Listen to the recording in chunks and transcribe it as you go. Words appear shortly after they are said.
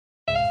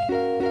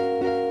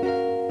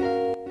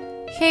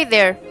Hey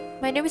there,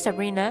 my name is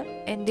Sabrina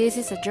and this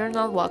is a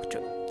journal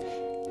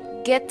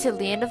walkthrough. Get till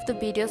the end of the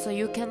video so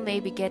you can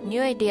maybe get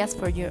new ideas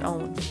for your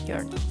own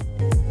journal.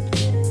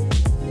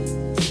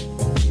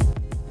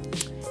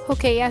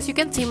 Okay, as you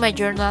can see, my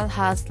journal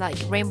has like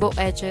rainbow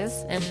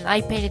edges and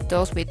I painted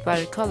those with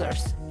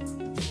watercolors.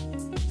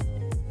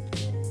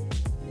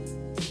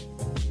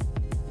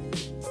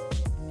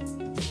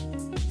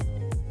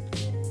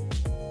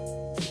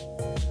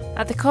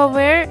 At the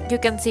cover, you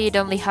can see it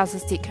only has a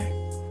sticker.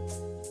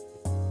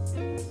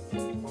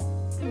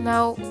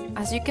 Now,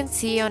 as you can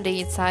see on the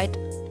inside,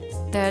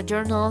 the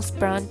journal's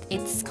brand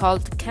is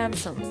called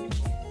Canson.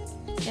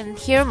 And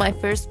here, my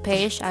first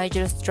page, I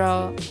just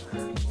draw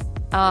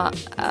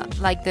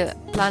like the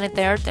planet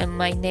Earth and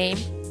my name,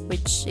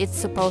 which it's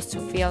supposed to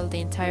fill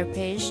the entire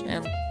page,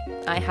 and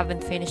I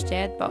haven't finished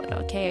yet, but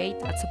okay,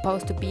 that's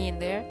supposed to be in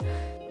there.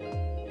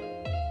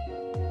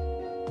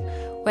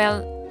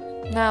 Well,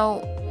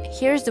 now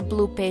here's the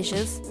blue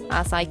pages,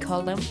 as I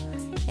call them,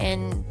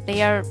 and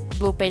they are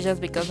blue pages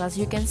because, as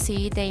you can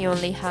see, they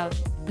only have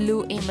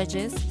blue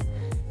images,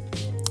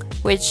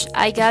 which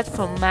I got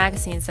from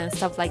magazines and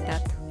stuff like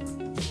that.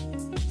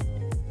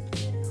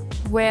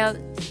 Well,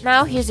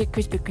 now here's a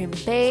Krispy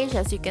Kreme page.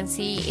 As you can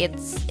see,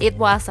 it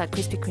was a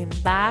Krispy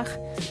Kreme bag,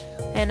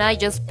 and I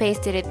just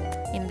pasted it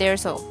in there,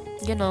 so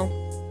you know,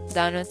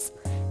 donuts.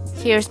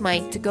 Here's my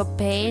to-go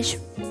page,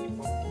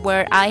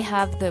 where I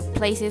have the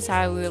places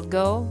I will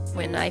go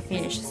when I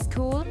finish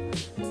school,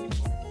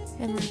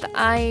 and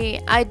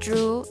I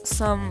drew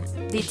some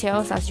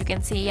details, as you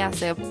can see, as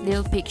the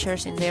little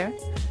pictures in there,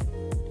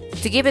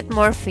 to give it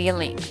more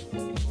feeling,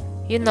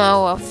 you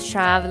know, of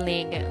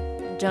traveling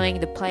and enjoying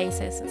the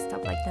places and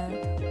stuff like that.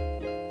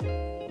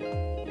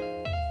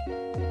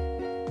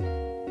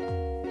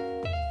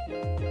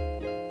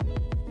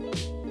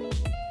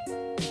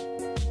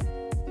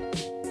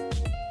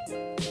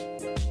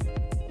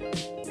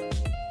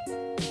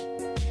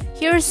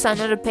 Here's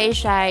another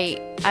page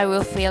I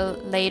will fill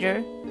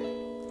later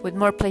with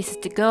more places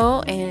to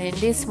go, and in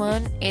this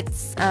one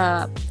it's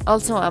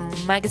also a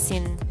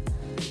magazine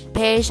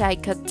page I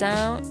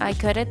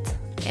cut it,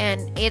 and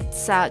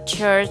it's a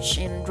church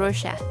in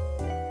Russia.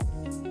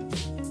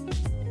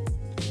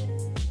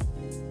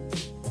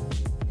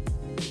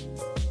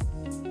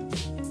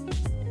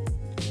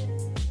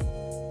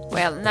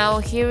 Well, now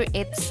here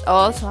it's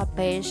also a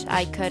page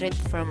I cut it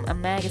from a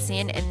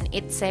magazine, and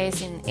it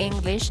says in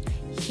English,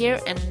 here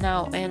and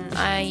now, and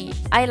I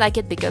like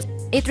it because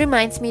it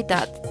reminds me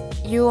that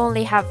you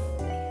only have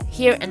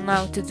here and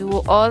now to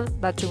do all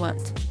that you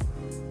want.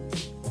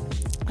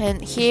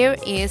 And here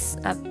is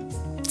a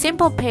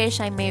simple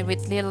page I made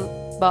with little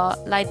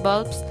light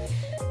bulbs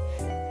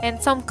and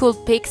some cool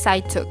pics I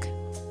took.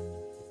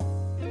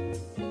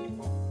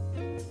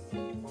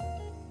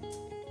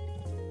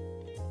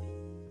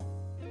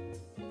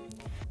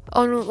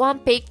 On one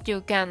pic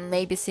you can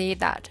maybe see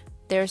that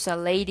there's a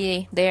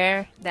lady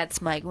there,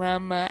 that's my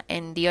grandma,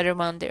 and the other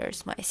one,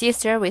 there's my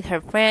sister with her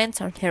friends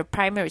on her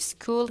primary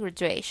school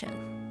graduation.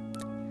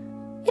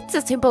 It's a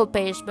simple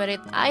page, but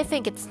I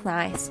think it's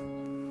nice.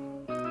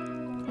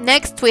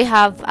 Next we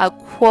have a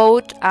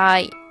quote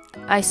I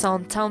saw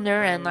on Tumblr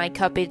and I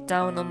copied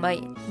down on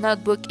my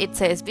notebook. It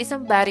says, "Be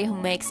somebody who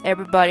makes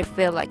everybody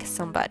feel like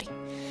somebody."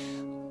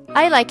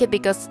 I like it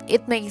because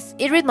it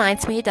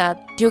reminds me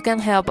that you can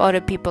help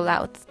other people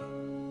out.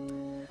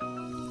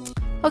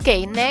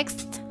 Okay,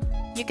 next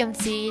you can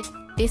see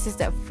this is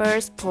the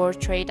first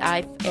portrait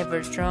I've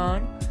ever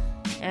drawn,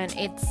 and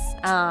it's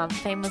a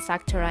famous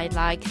actor I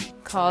like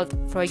called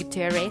Troy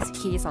Gutierrez.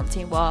 He's on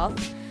Teen Wolf.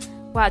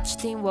 Watch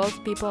Teen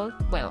Wolf, people.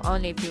 Well,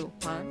 only if you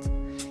want.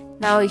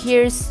 Now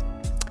here's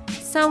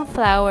some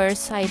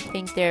flowers. I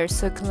think they're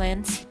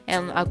succulents,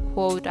 and a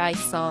quote I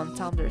saw on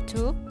Tumblr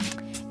too.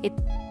 It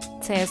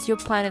says, "You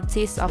planted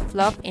seeds of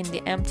love in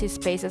the empty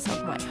spaces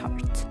of my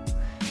heart."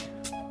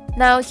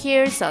 Now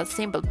here's a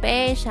simple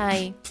page.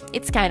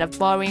 It's kind of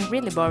boring,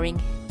 really boring.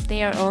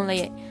 They are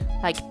only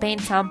like paint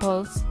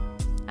samples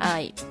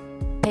I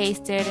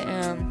pasted,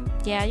 and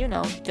yeah, you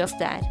know, just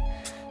that.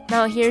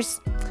 Now here's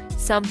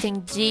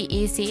something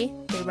G-Eazy,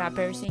 the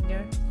rapper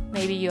singer.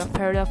 Maybe you have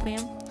heard of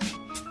him.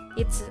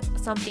 It's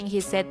something he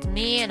said to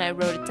me and I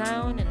wrote it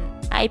down and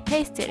I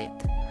pasted it.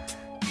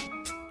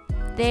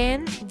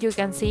 Then you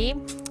can see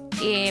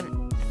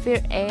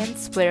fear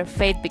ends where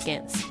faith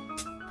begins.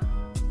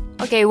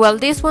 Okay, well,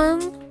 this one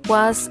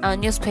was a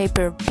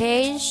newspaper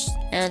page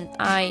and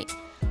I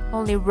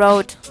only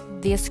wrote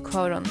this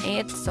quote on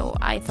it, so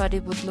I thought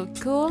it would look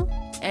cool,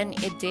 and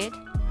it did.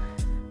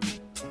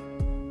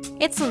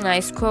 It's a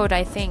nice quote,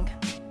 I think.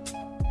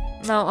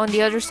 Now on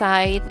the other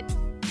side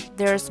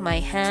there's my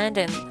hand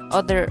and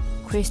other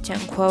Christian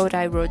quote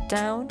I wrote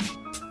down.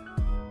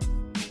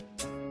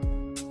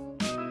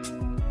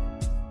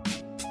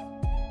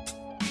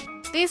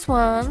 These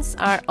ones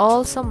are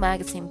also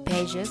magazine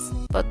pages,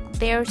 but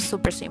they're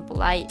super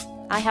simple. I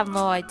have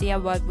no idea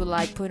what will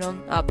I put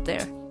on up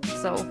there,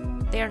 so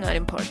they're not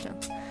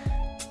important.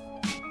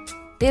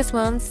 This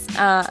one's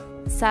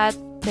sad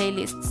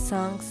playlist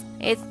songs.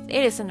 It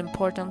isn't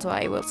important, so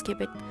I will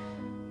skip it.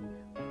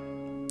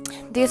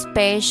 This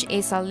page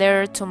is a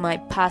letter to my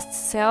past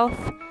self,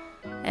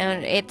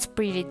 and it's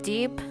pretty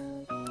deep.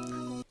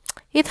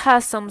 It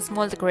has some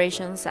small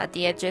decorations at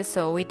the edges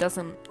so it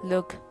doesn't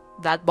look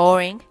that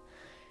boring.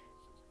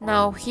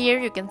 Now here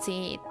you can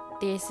see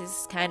this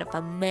is kind of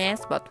a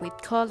mess but with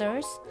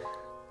colors.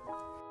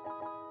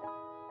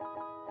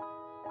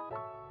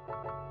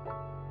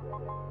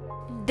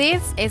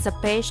 This is a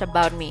page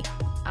about me,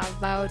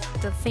 about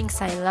the things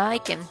I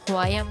like and who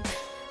I am,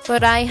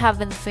 but I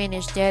haven't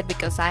finished yet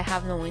because I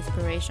have no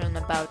inspiration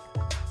about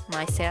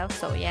myself,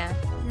 so yeah.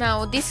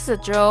 Now this is a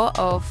draw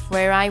of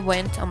where I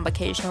went on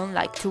vacation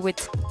like 2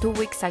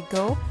 weeks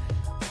ago,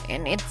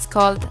 and it's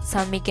called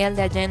San Miguel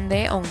de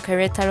Allende on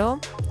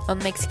Querétaro, on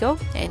Mexico,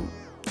 and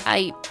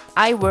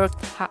I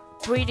worked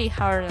pretty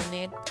hard on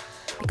it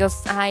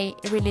because I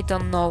really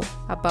don't know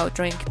about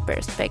drawing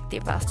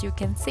perspective, as you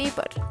can see,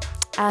 but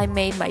I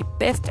made my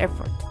best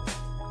effort.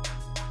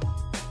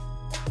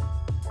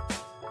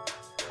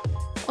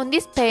 On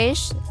this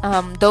page,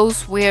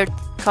 those weird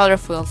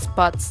colorful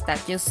spots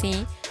that you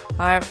see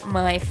are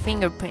my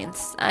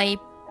fingerprints. I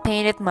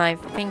painted my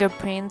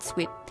fingerprints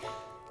with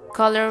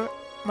color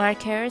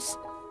markers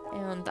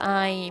and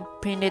I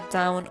printed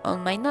down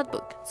on my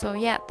notebook. So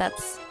yeah,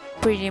 that's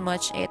pretty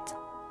much it.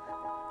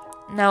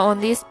 Now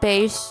on this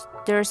page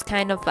there's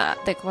kind of a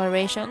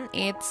declaration.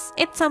 It's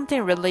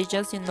something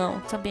religious, you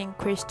know, something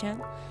Christian.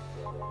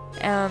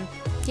 And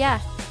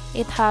yeah,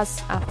 it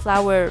has a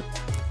flower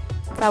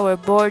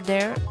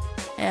border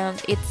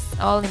and it's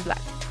all in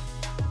black.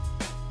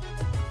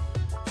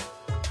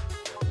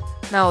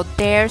 Now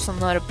there's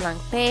another blank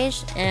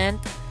page and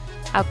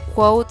a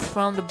quote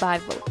from the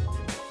Bible.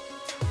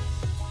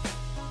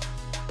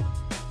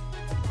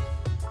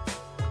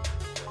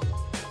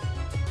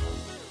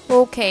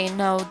 Okay,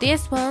 now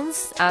these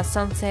ones, as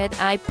sunset,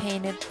 I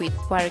painted with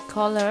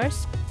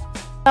watercolors.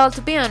 Well,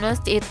 to be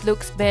honest, it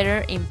looks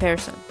better in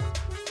person.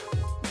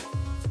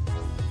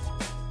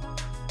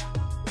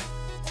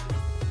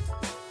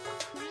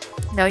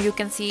 Now you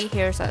can see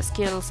here's a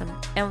Skittles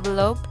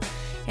envelope,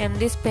 and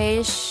this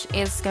page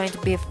is going to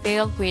be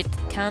filled with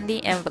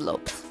candy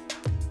envelopes.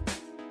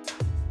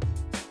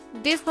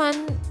 This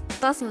one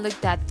doesn't look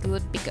that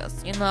good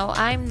because, you know,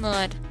 I'm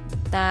not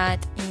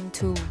that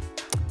into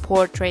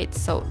portraits,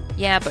 so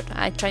yeah, but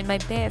I tried my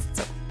best,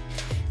 so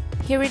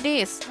here it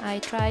is. I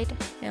tried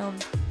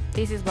and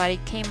this is what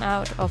it came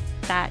out of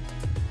that.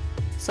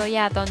 So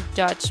yeah, don't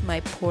judge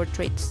my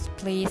portraits,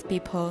 please,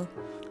 people.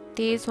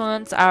 These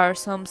ones are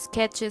some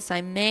sketches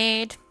I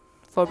made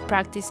for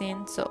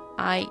practicing, so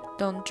I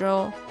don't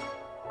draw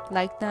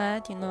like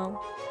that, you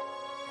know.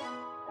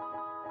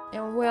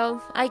 And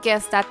well, I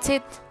guess that's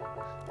it.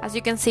 As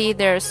you can see,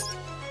 there's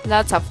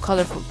lots of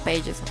colorful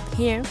pages on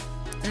here.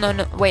 No,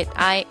 wait,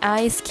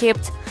 I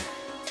skipped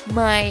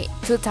my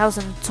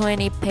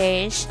 2020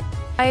 page.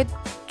 I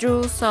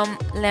drew some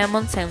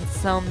lemons and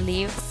some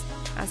leaves,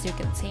 as you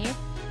can see.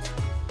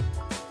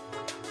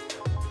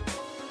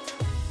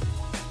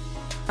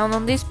 And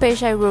on this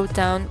page I wrote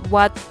down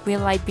what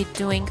will I be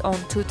doing on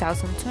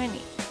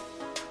 2020.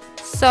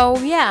 So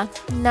yeah,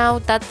 now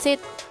that's it.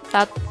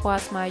 That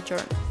was my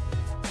journal.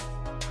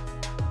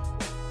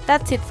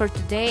 That's it for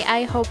today.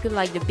 I hope you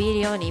liked the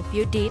video, and if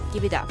you did,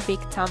 give it a big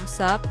thumbs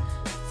up,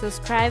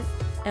 subscribe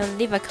and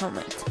leave a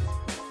comment.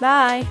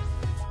 Bye!